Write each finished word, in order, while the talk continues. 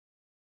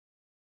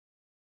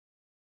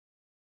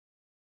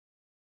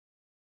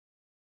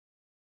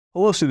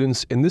Hello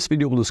students, in this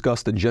video we'll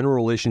discuss the general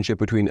relationship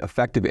between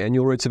effective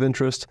annual rates of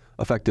interest,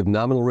 effective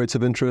nominal rates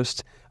of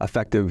interest,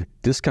 effective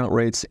discount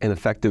rates, and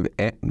effective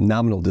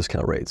nominal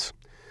discount rates.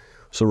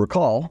 So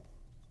recall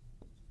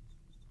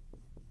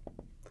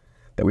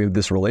that we have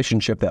this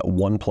relationship that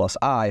 1 plus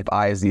I, if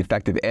I is the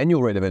effective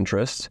annual rate of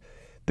interest,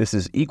 this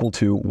is equal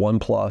to 1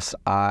 plus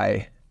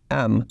I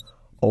m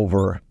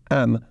over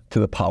m to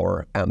the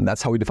power m.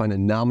 That's how we define a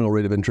nominal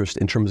rate of interest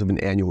in terms of an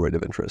annual rate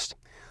of interest.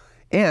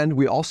 And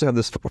we also have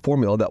this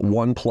formula that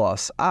 1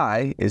 plus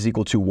I is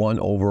equal to 1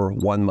 over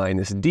 1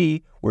 minus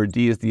D, where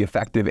D is the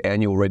effective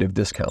annual rate of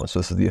discount. So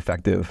this is the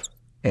effective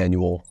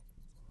annual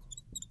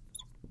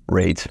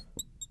rate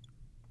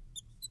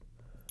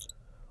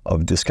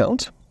of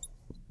discount.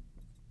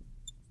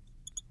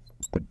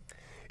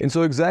 And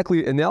so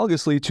exactly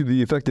analogously to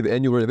the effective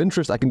annual rate of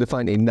interest, I can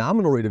define a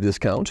nominal rate of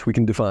discount. We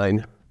can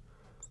define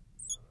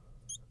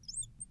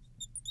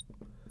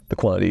the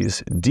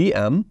quantities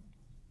dm,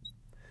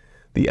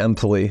 the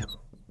mthly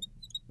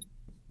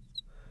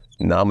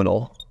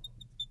nominal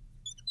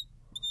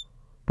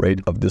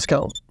rate of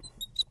discount,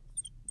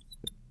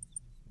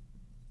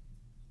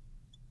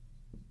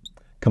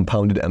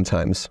 compounded m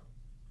times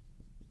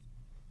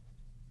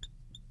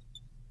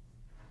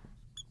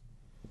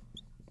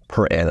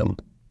per annum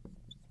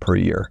per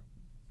year.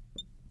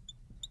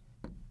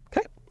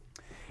 Okay.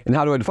 And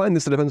how do I define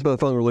this? It depends on the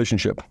following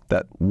relationship,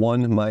 that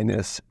 1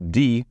 minus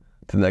d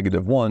to the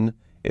negative 1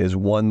 is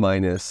 1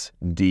 minus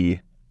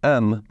d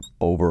m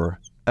over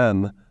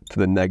m to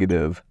the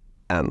negative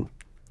m.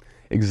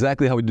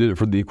 Exactly how we did it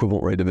for the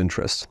equivalent rate of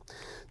interest.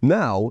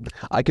 Now,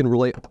 I can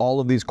relate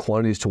all of these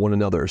quantities to one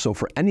another. So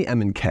for any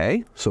m and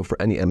k,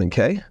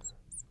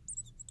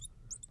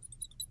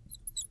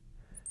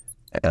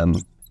 m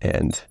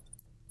and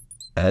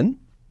n,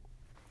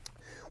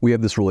 we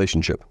have this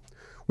relationship.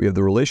 We have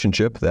the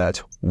relationship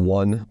that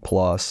 1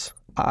 plus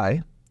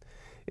I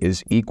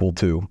is equal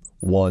to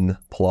 1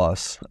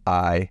 plus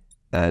I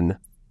n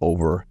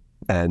over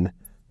n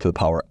to the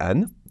power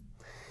n,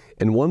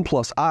 and 1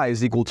 plus I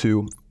is equal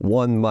to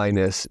 1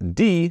 minus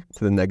d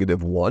to the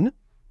negative 1,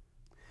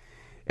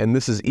 and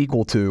this is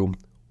equal to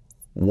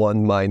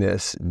 1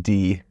 minus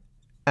d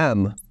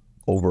m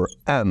over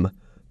m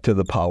to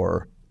the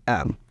power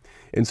m.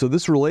 And so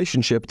this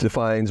relationship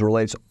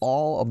relates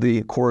all of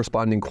the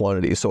corresponding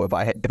quantities. So if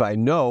I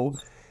know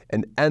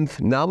an nth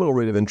nominal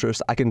rate of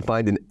interest, I can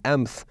find an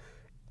mth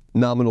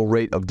nominal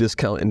rate of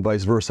discount and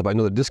vice versa. If I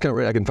know the discount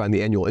rate, I can find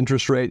the annual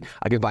interest rate.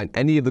 I can find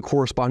any of the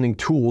corresponding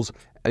tools,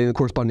 any of the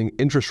corresponding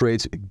interest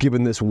rates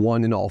given this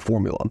one in all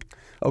formula.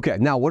 Okay,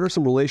 now what are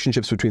some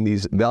relationships between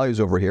these values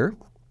over here?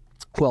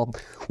 Well,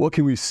 what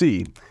can we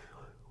see?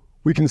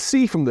 We can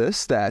see from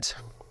this that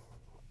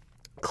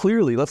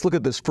clearly, let's look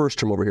at this first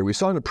term over here. We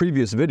saw in a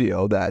previous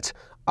video that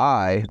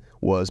I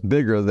was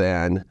bigger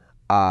than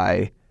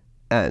IN.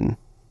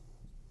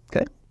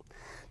 Okay?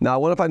 Now I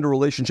want to find a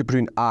relationship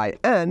between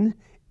IN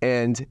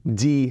and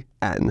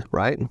dn,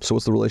 right? So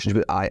what's the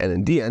relationship between in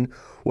and dn?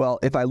 Well,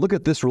 if I look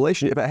at this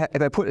relation, if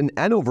I put an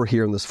n over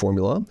here in this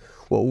formula,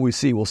 what will we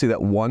see? We'll see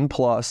that 1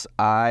 plus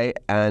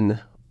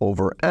in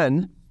over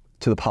n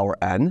to the power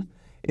n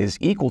is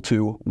equal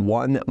to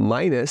 1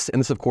 minus, and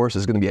this of course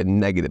is going to be a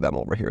negative m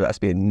over here. That's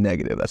be a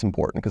negative. That's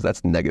important because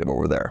that's negative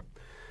over there.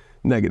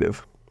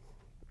 Negative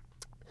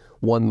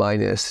 1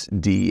 minus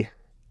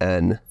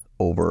dn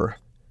over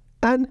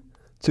n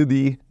to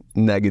the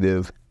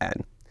negative n.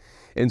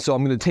 And so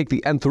I'm going to take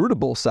the nth root of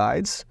both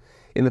sides,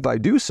 and if I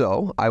do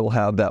so, I will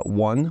have that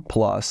 1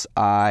 plus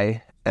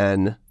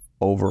in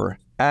over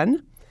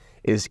n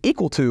is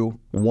equal to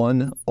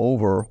 1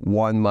 over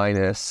 1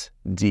 minus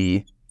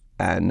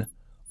dn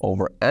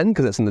over n,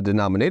 because that's in the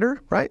denominator,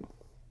 right?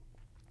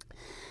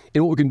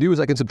 And what we can do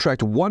is I can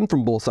subtract 1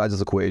 from both sides of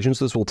this equation,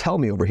 so this will tell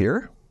me over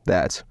here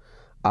that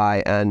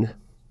in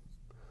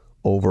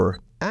over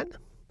n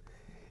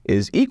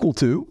is equal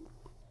to,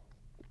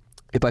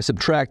 if I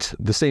subtract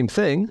the same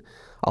thing,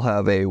 I'll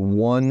have a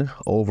 1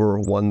 over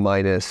 1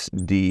 minus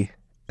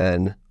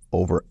dn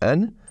over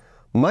n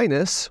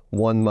minus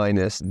 1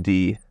 minus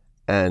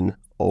dn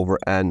over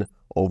n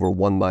over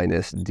 1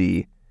 minus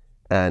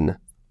dn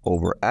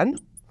over n.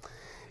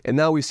 And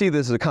now we see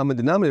this as a common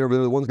denominator, but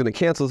the one's going to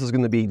cancel. This is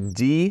going to be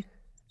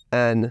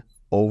dn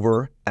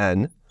over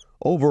n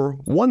over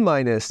 1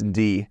 minus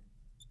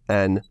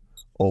dn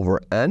over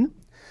n.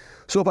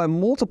 So if I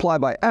multiply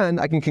by n,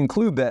 I can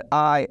conclude that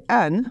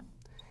in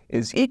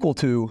is equal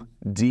to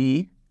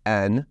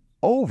dn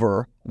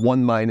over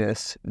 1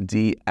 minus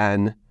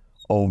dn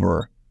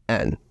over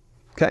n.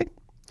 Okay?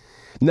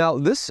 Now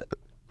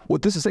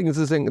what this is saying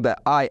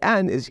that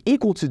in is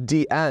equal to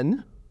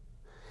dn,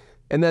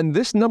 and then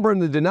this number in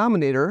the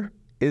denominator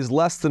is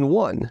less than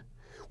 1,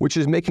 which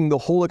is making the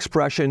whole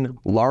expression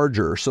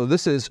larger. So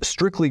this is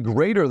strictly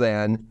greater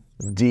than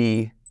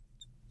dn.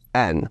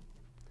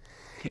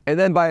 And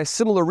then by a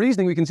similar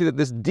reasoning, we can see that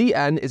this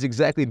dn is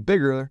exactly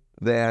bigger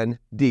than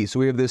d. So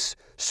we have this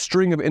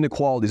string of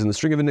inequalities, and the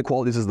string of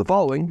inequalities is the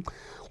following.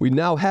 We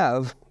now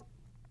have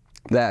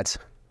that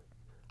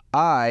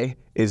I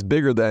is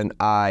bigger than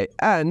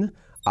IN,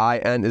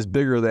 IN is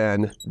bigger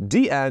than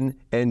DN,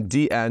 and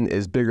DN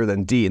is bigger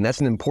than D. And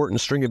that's an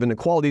important string of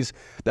inequalities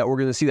that we're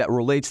going to see that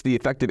relates the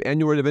effective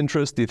annual rate of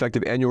interest, the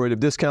effective annual rate of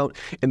discount,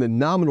 and the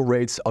nominal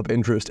rates of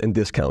interest and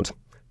discount.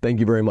 Thank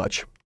you very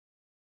much.